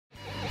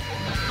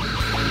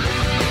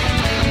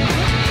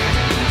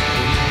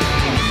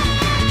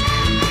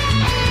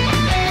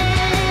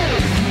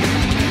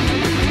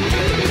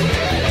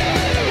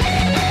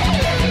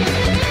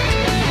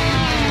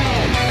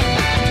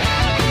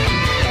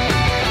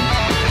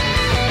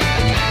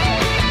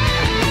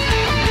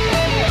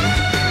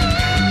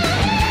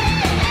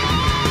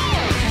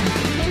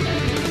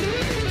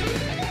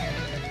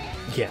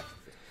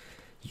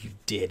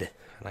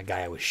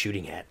was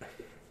shooting at.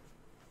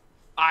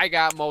 I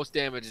got most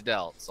damage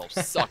dealt, so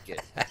suck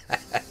it.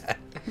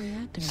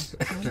 Reactor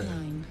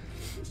online.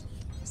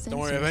 Don't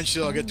worry,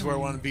 eventually I'll get to where I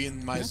want to be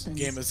in my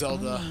game of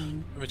Zelda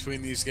Online. in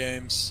between these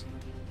games.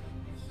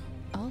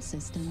 All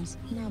systems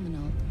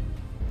nominal.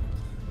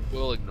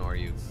 We'll ignore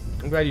you.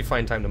 I'm glad you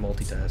find time to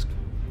multitask.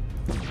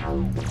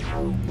 I'm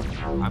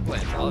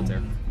playing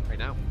solitaire right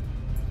now.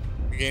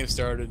 The game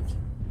started.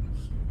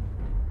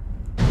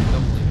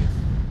 Don't believe you.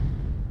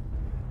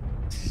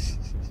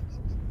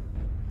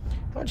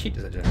 How much heat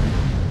does that generate?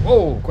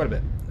 Whoa, quite a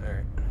bit.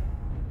 Alright.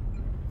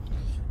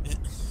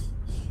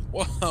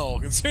 Wow,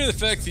 considering the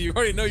fact that you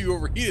already know you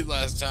overheated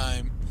last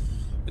time.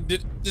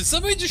 Did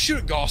somebody just shoot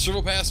a golf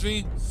circle past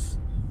me?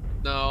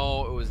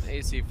 No, it was an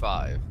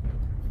AC-5.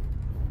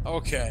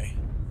 Okay.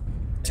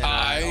 And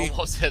I Ty.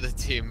 almost hit a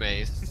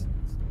teammate.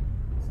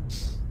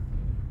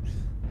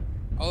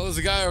 Oh, there's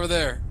a guy over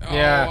there. Oh,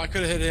 Yeah. I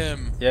could have hit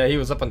him. Yeah, he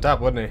was up on top,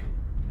 wasn't he?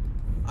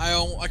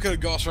 I could have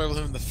ghost rivaled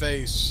him in the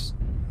face.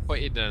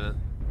 But you didn't.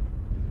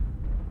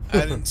 I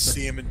didn't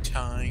see him in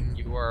time.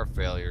 You are a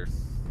failure.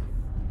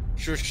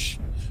 Shush.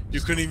 You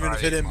couldn't even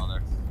have hit him.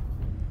 Mother.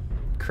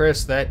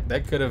 Chris, that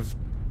could have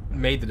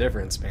made the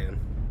difference, man.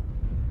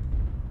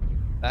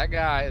 That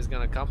guy is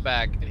gonna come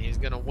back and he's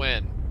gonna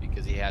win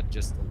because he had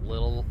just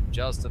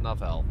enough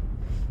health.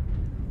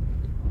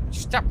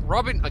 Stop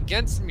rubbing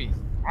against me.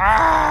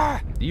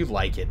 Ah! You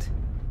like it.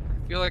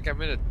 I feel like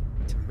I'm in a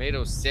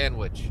tomato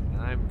sandwich and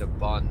I'm the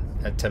bun.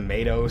 A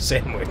tomato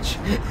sandwich.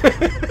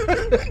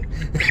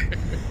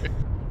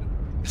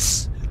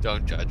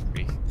 Don't judge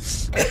me.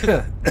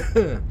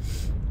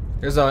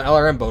 There's an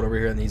LRM boat over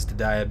here that needs to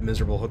die a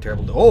miserable,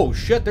 terrible death. Oh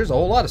shit, there's a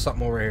whole lot of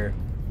something over here.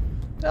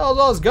 The hell's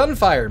all this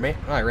gunfire, man?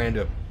 Oh, I ran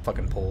into a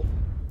fucking pole.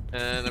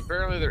 And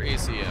apparently they're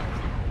ACM.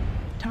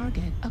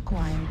 Target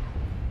acquired.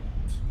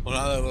 Well,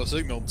 now that little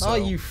signal. So. Oh,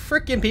 you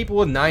freaking people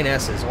with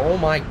 9S's. Oh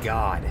my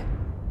god.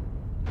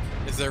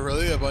 Is there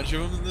really a bunch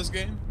of them in this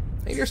game?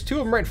 Hey, there's two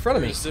of them right in front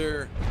of Or me. is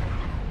there?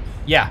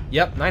 Yeah,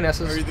 yep, Or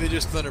 9S's. are they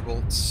just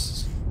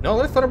Thunderbolts? No,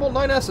 they're Thunderbolt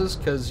 9S's,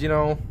 because, you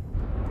know...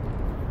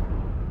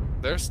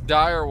 Their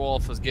dire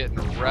wolf is getting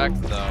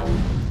wrecked though.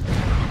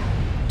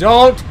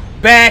 Don't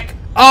back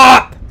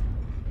up!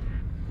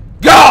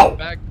 Go!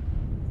 Back.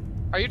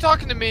 Are you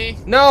talking to me?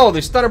 No,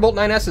 there's Thunderbolt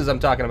 9S's I'm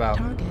talking about.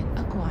 Target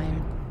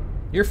acquired.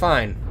 You're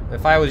fine.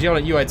 If I was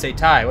yelling at you, I'd say,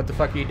 Ty, what the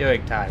fuck are you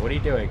doing, Ty? What are you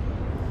doing?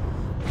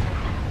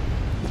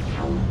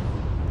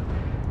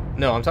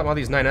 No, I'm talking about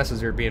these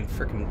 9S's that are being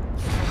freaking...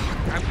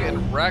 I'm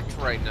getting wrecked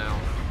right now.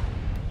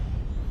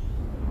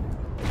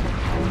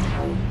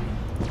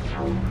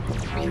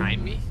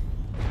 Behind me?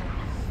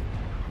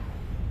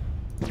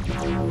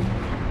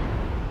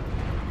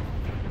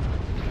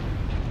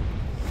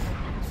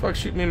 Fuck,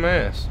 shooting me in my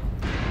ass.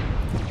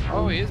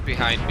 Oh, he is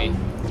behind me.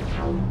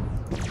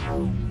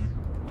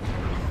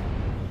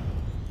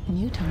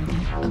 New target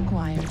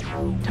acquired.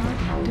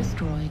 Target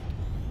destroyed.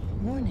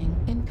 Warning,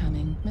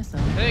 incoming missile.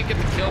 I didn't get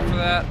the kill for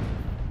that.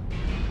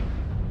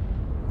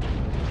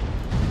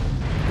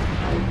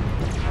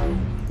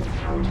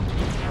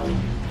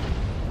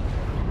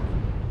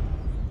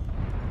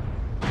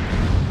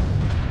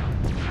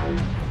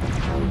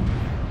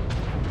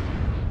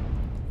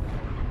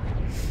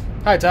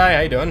 Hi, Ty, how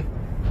you doing?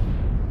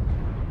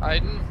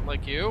 Hiding,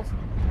 like you.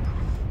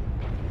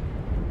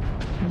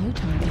 New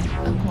target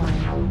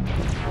acquired.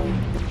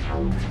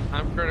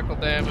 I'm critical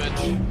damage.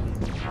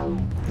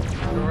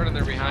 Jordan,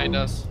 they're behind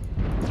us.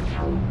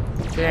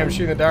 Okay, I'm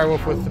shooting the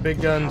direwolf with the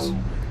big guns.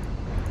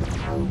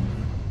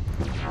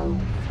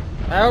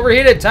 I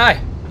overheated,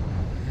 Ty.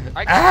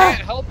 I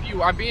can't help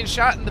you. I'm being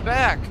shot in the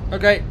back.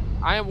 Okay,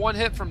 I am one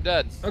hit from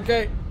dead.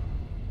 okay.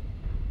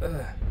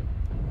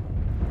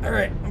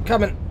 Alright, I'm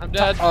coming. I'm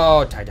dead.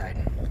 Oh, Ty died.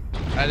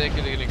 I didn't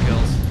get any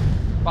kills.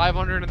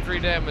 503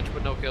 damage,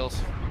 but no kills.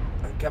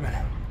 I'm coming.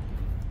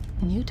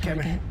 New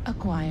target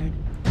acquired.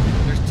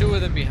 There's two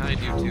of them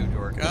behind you too,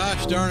 Jordan.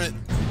 Gosh darn it.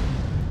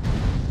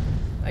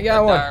 I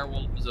got one. Dire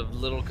wolf is of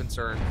little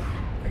concern.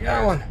 I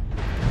got one.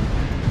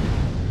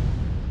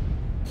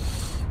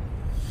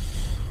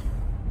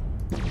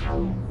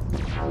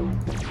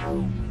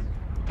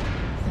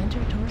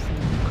 Center torso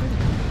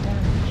critical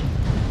damage.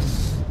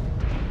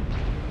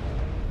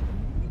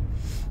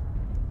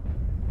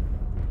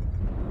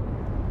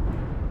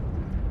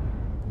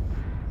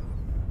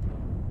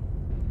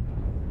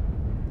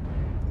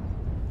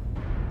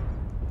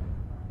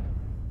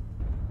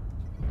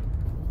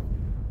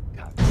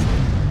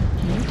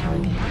 New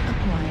target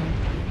acquired.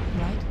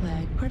 Right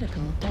leg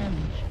critical damage.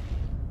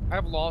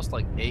 I've lost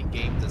like 8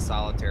 games of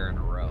solitaire in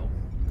a row.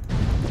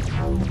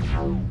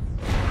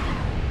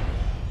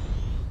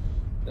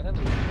 Did I lose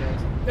you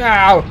guys?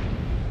 Ow!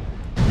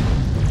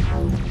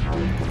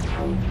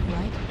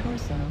 Right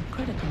torso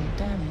critical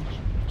damage.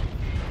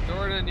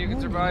 Jordan, you can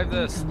survive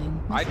this.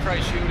 I try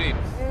shooting.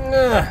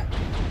 Ugh.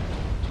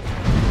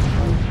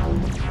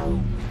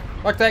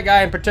 Fuck that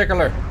guy in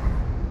particular.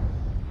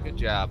 Good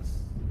job.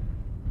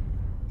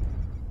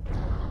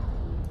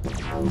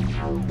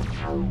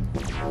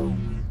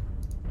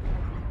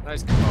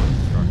 Nice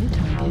component New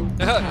destruction.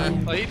 target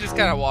acquired. Well, he just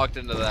kind of walked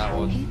into that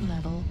one. Heat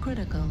level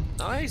critical.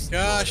 Nice.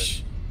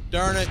 Gosh,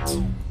 darn it. Heat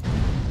level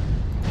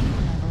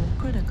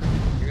critical.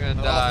 You're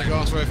gonna I die.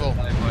 lost the ghost rifle.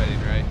 I'm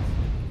waiting, right?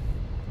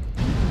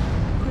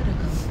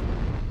 Critical.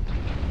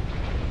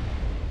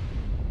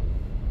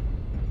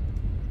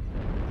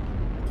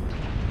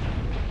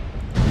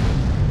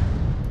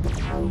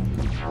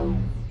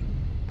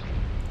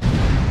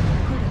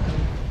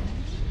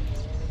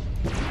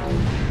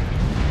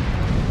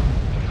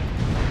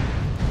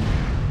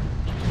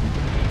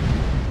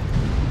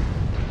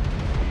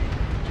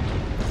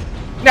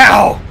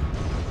 Now!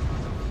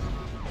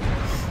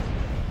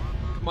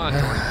 Come on.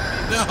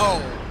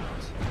 No.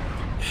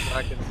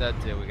 Kraken's dead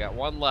too. We got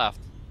one left.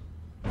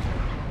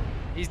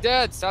 He's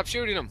dead. Stop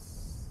shooting him.